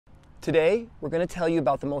Today, we're going to tell you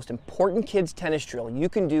about the most important kids tennis drill you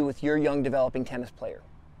can do with your young developing tennis player.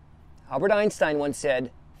 Albert Einstein once said,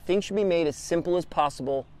 "Things should be made as simple as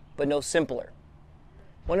possible, but no simpler."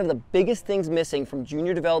 One of the biggest things missing from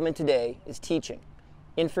junior development today is teaching,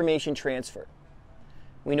 information transfer.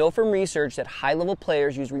 We know from research that high-level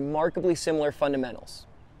players use remarkably similar fundamentals.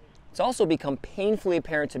 It's also become painfully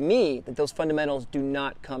apparent to me that those fundamentals do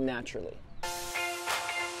not come naturally.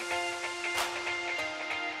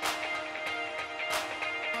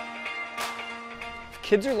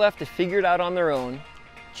 If kids are left to figure it out on their own,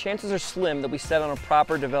 chances are slim they'll be set on a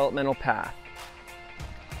proper developmental path.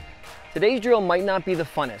 Today's drill might not be the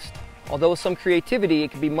funnest, although with some creativity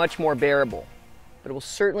it can be much more bearable. But it will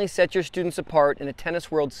certainly set your students apart in a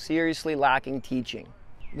tennis world seriously lacking teaching.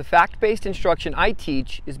 The fact-based instruction I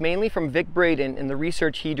teach is mainly from Vic Braden and the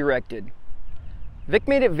research he directed. Vic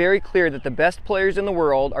made it very clear that the best players in the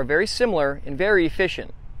world are very similar and very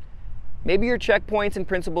efficient. Maybe your checkpoints and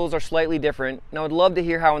principles are slightly different, and I would love to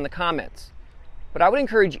hear how in the comments. But I would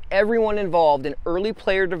encourage everyone involved in early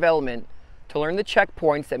player development to learn the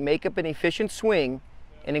checkpoints that make up an efficient swing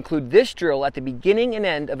and include this drill at the beginning and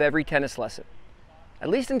end of every tennis lesson, at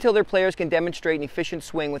least until their players can demonstrate an efficient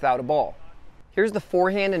swing without a ball. Here's the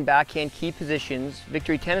forehand and backhand key positions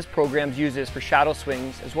Victory Tennis Programs uses for shadow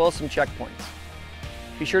swings, as well as some checkpoints.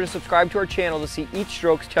 Be sure to subscribe to our channel to see each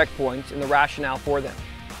stroke's checkpoints and the rationale for them.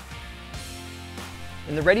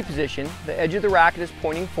 In the ready position, the edge of the racket is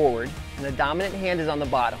pointing forward and the dominant hand is on the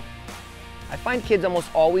bottom. I find kids almost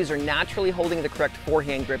always are naturally holding the correct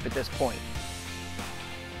forehand grip at this point.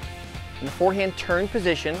 In the forehand turn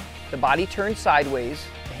position, the body turns sideways,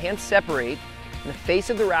 the hands separate, and the face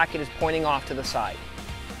of the racket is pointing off to the side.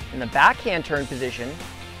 In the backhand turn position,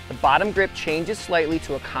 the bottom grip changes slightly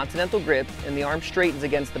to a continental grip and the arm straightens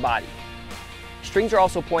against the body. Strings are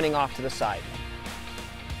also pointing off to the side.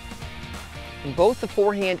 In both the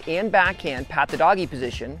forehand and backhand pat the doggy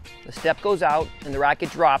position, the step goes out and the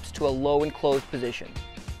racket drops to a low and closed position.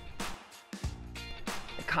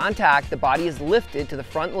 At contact, the body is lifted to the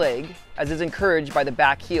front leg, as is encouraged by the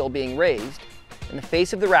back heel being raised, and the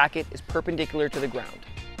face of the racket is perpendicular to the ground.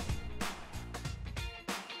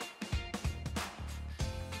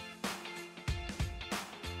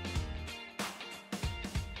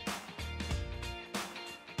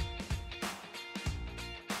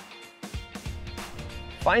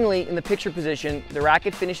 Finally, in the picture position, the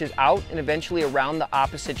racket finishes out and eventually around the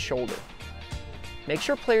opposite shoulder. Make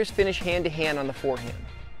sure players finish hand to hand on the forehand.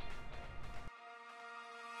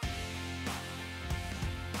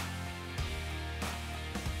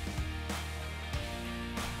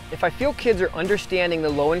 If I feel kids are understanding the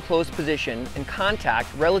low and close position and contact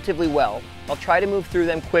relatively well, I'll try to move through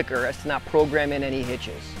them quicker as to not program in any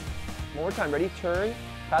hitches. One more time, ready? Turn,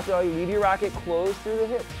 pat the doggy, leave your racket closed through the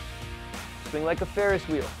hips. Swing like a Ferris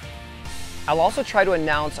wheel. I'll also try to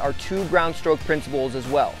announce our two ground stroke principles as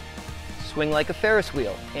well. Swing like a Ferris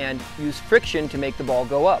wheel and use friction to make the ball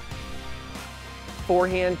go up.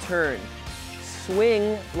 Forehand turn.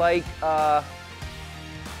 Swing like a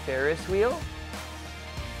Ferris wheel.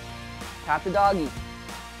 Pat the doggy.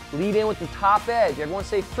 Lead in with the top edge. Everyone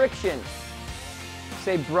say friction.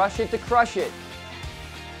 Say brush it to crush it.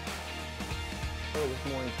 Say it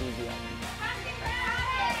with more enthusiasm.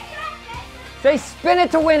 Say spin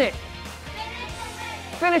it to win it.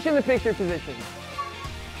 Finish in the picture position.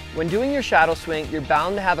 When doing your shadow swing, you're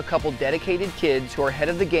bound to have a couple dedicated kids who are ahead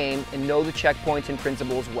of the game and know the checkpoints and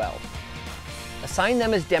principles well. Assign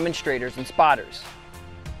them as demonstrators and spotters.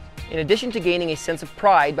 In addition to gaining a sense of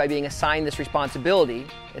pride by being assigned this responsibility,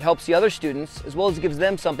 it helps the other students as well as gives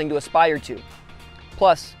them something to aspire to.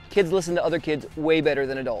 Plus, kids listen to other kids way better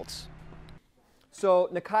than adults.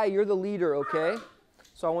 So, Nakai, you're the leader, okay?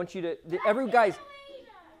 So I want you to, guys,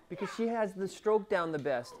 because she has the stroke down the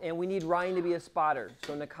best, and we need Ryan to be a spotter.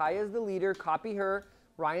 So Nakaya is the leader, copy her.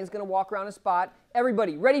 Ryan's gonna walk around a spot.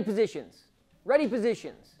 Everybody, ready positions. Ready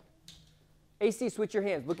positions. AC, switch your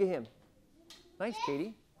hands, look at him. Nice,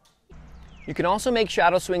 Katie. You can also make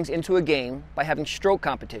shadow swings into a game by having stroke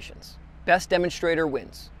competitions. Best demonstrator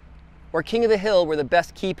wins. Or King of the Hill, where the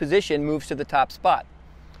best key position moves to the top spot.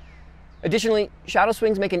 Additionally, shadow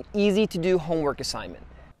swings make an easy-to-do homework assignment.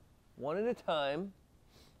 One at a time.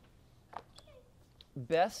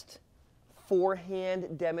 Best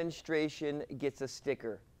forehand demonstration gets a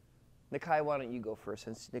sticker. Nakai, why don't you go first,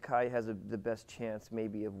 since Nakai has the best chance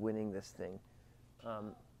maybe of winning this thing.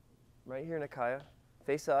 Right here, Nakai,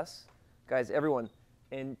 face us. Guys, everyone,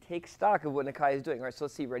 and take stock of what Nakai is doing. All right, so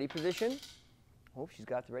let's see, ready position. Oh, she's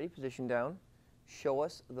got the ready position down. Show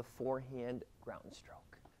us the forehand ground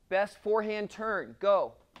stroke. Best forehand turn,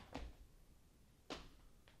 go.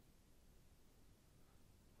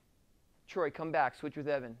 Troy, come back, switch with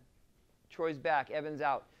Evan. Troy's back, Evan's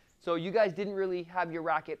out. So you guys didn't really have your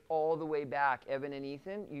racket all the way back, Evan and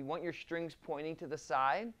Ethan. You want your strings pointing to the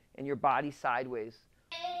side and your body sideways.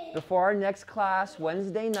 Before our next class,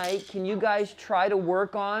 Wednesday night, can you guys try to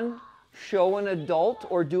work on show an adult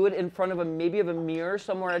or do it in front of maybe of a mirror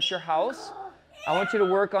somewhere at your house? I want you to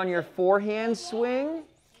work on your forehand swing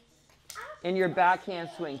and your backhand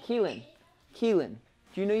swing. Keelan,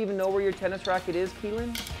 do you even know where your tennis racket is,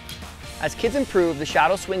 Keelan? As kids improve, the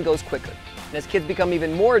shadow swing goes quicker. And as kids become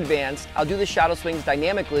even more advanced, I'll do the shadow swings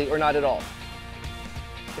dynamically or not at all.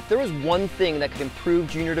 If there was one thing that could improve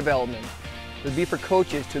junior development, it would be for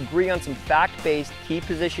coaches to agree on some fact-based key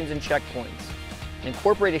positions and checkpoints and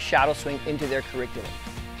incorporate a shadow swing into their curriculum.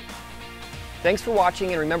 Thanks for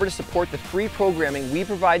watching, and remember to support the free programming we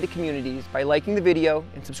provide to communities by liking the video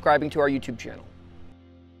and subscribing to our YouTube channel.